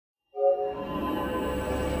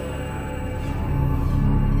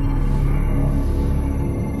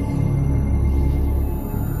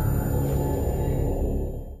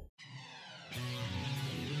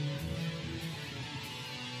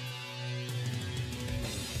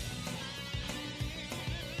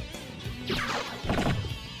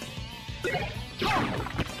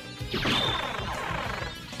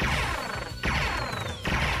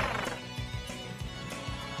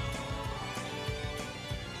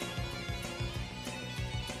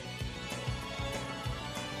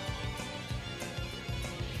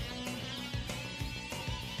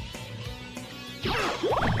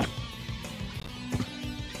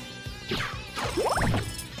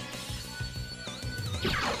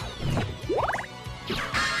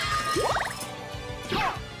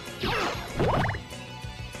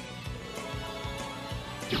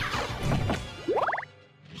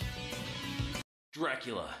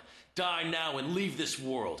Dracula, die now and leave this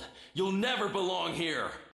world. You'll never belong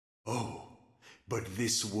here. Oh, but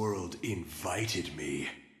this world invited me.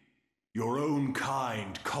 Your own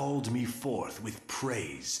kind called me forth with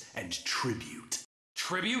praise and tribute.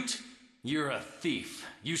 Tribute? You're a thief.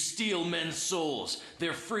 You steal men's souls,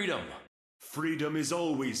 their freedom. Freedom is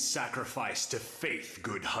always sacrificed to faith,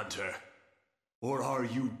 good hunter. Or are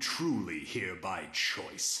you truly here by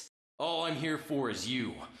choice? All I'm here for is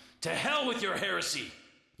you. To hell with your heresy!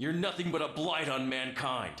 You're nothing but a blight on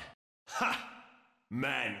mankind. Ha!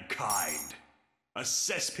 Mankind! A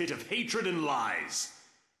cesspit of hatred and lies!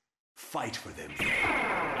 Fight for them,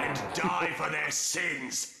 and die for their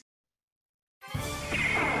sins!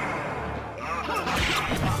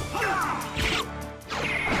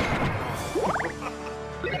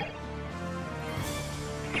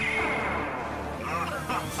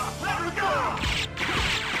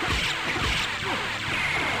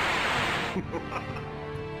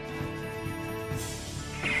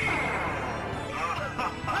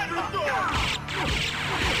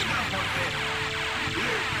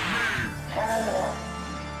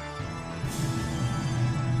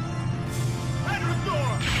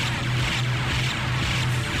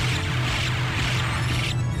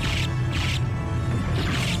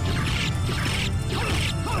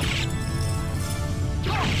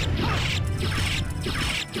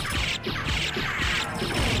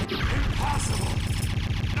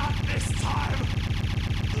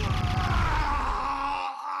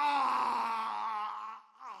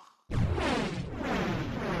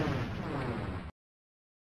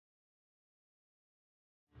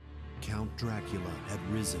 Count Dracula had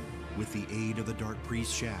risen with the aid of the Dark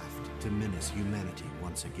Priest Shaft to menace humanity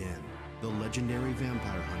once again. The legendary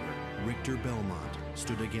vampire hunter, Richter Belmont,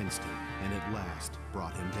 stood against him and at last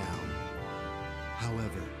brought him down.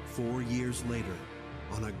 However, 4 years later,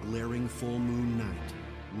 on a glaring full moon night,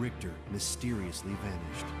 Richter mysteriously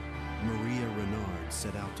vanished. Maria Renard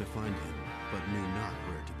set out to find him, but knew not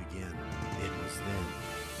where to begin. It was then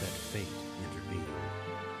that fate intervened.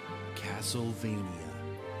 Castlevania,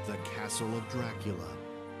 the Castle of Dracula,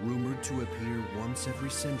 rumored to appear once every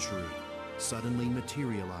century, suddenly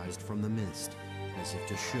materialized from the mist, as if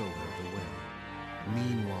to show her the way.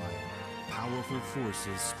 Meanwhile, powerful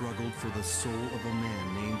forces struggled for the soul of a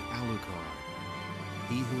man named Alucard.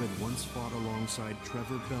 He who had once fought alongside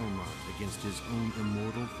Trevor Belmont against his own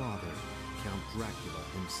immortal father, Count Dracula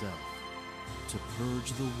himself. To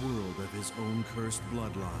purge the world of his own cursed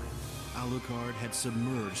bloodline, Alucard had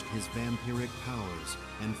submerged his vampiric powers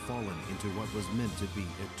and fallen into what was meant to be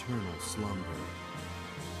eternal slumber.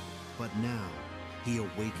 But now, he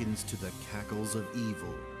awakens to the cackles of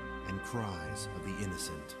evil and cries of the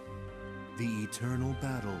innocent. The eternal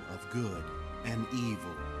battle of good and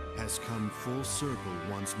evil has come full circle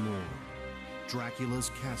once more.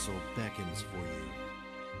 Dracula's castle beckons for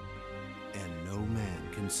you, and no man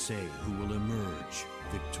can say who will emerge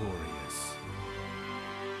victorious.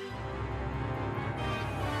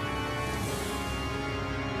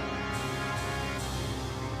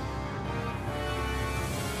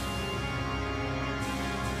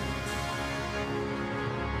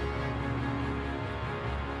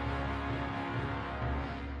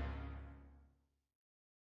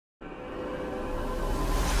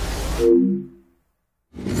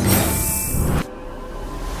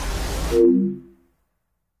 Thank you.